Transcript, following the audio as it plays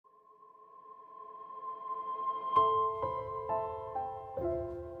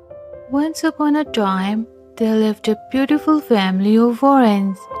Once upon a time, there lived a beautiful family of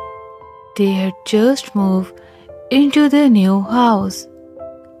Warrens. They had just moved into their new house.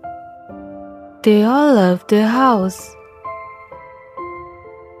 They all loved their house.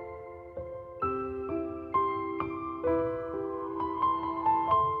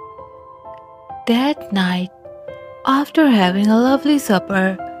 That night, after having a lovely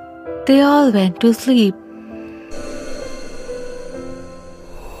supper, they all went to sleep.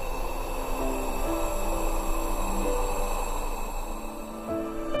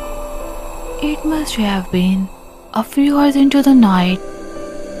 It must have been a few hours into the night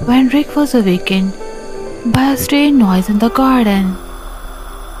when Rick was awakened by a strange noise in the garden.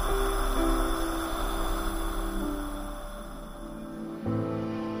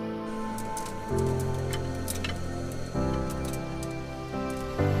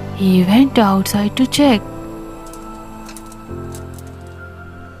 He went outside to check.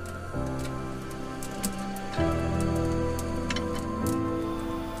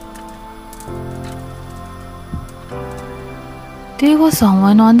 There was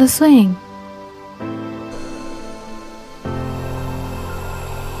someone on the swing.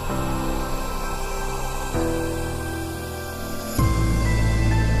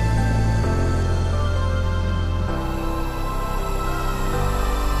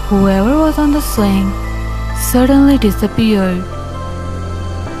 Whoever was on the swing suddenly disappeared.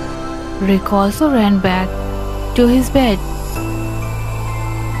 Rick also ran back to his bed.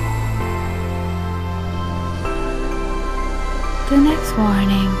 The next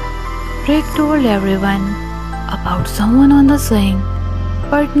morning, Rick told everyone about someone on the swing,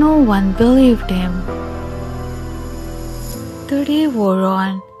 but no one believed him. The day wore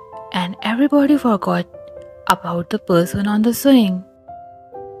on, and everybody forgot about the person on the swing.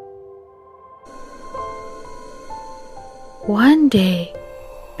 One day,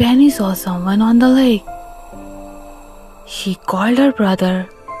 Penny saw someone on the lake. She called her brother,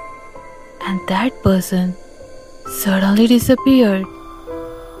 and that person suddenly disappeared.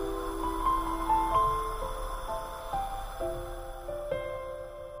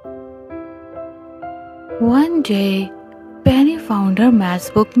 One day, Penny found her maths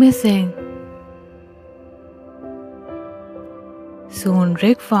book missing. Soon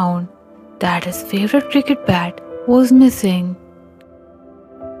Rick found that his favorite cricket bat was missing.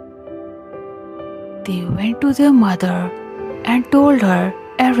 They went to their mother and told her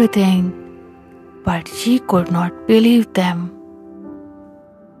everything, but she could not believe them.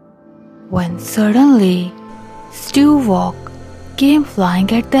 When suddenly, Stu Walk came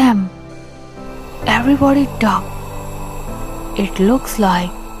flying at them. Everybody ducked. It looks like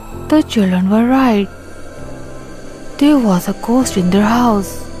the children were right. There was a ghost in their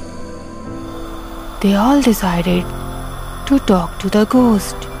house. They all decided to talk to the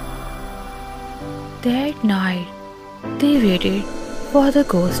ghost. That night, they waited for the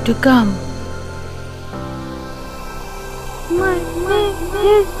ghost to come. My name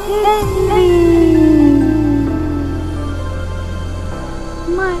is Henry.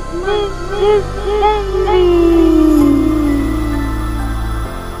 My name is Henry.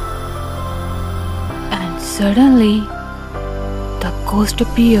 And suddenly, the ghost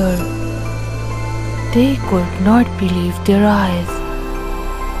appeared. They could not believe their eyes.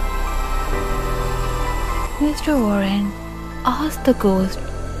 Mr. Warren asked the ghost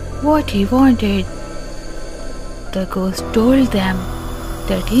what he wanted. The ghost told them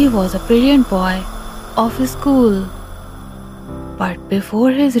that he was a brilliant boy of his school. But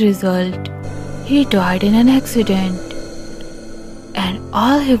before his result, he died in an accident. And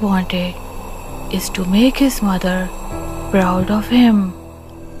all he wanted is to make his mother proud of him.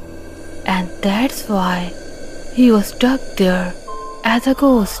 And that's why he was stuck there as a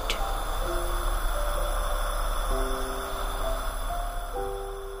ghost.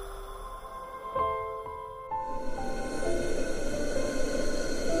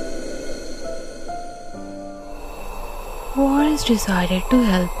 Warrens decided to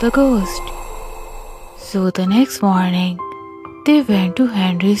help the ghost. So the next morning, they went to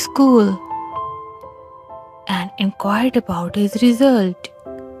Henry's school and inquired about his result.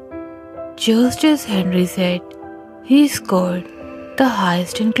 Just as Henry said, he scored the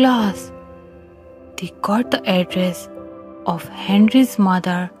highest in class. They got the address of Henry's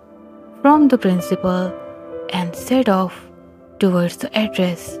mother from the principal and set off towards the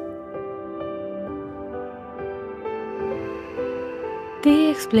address. They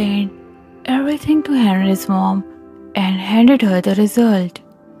explained everything to Henry's mom and handed her the result.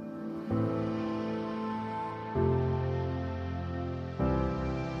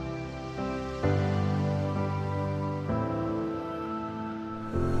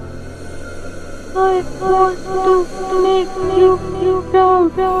 I want to make you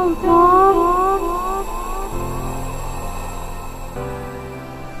proud, Mom.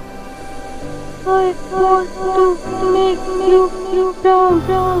 I want to make you proud,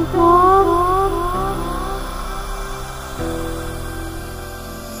 Mom.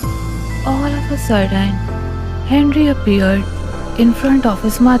 All of a sudden, Henry appeared in front of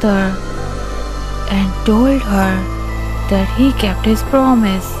his mother and told her that he kept his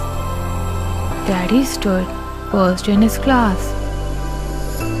promise. Daddy stood first in his class,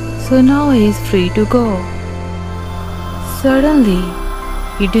 so now he is free to go. Suddenly,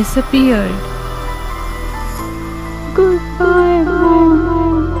 he disappeared. Goodbye,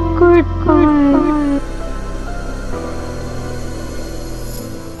 Mom. Goodbye.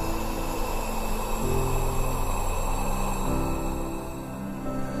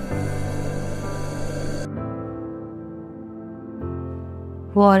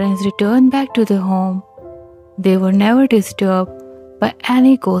 Warrens returned back to the home. They were never disturbed by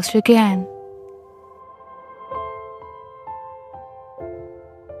any ghost again.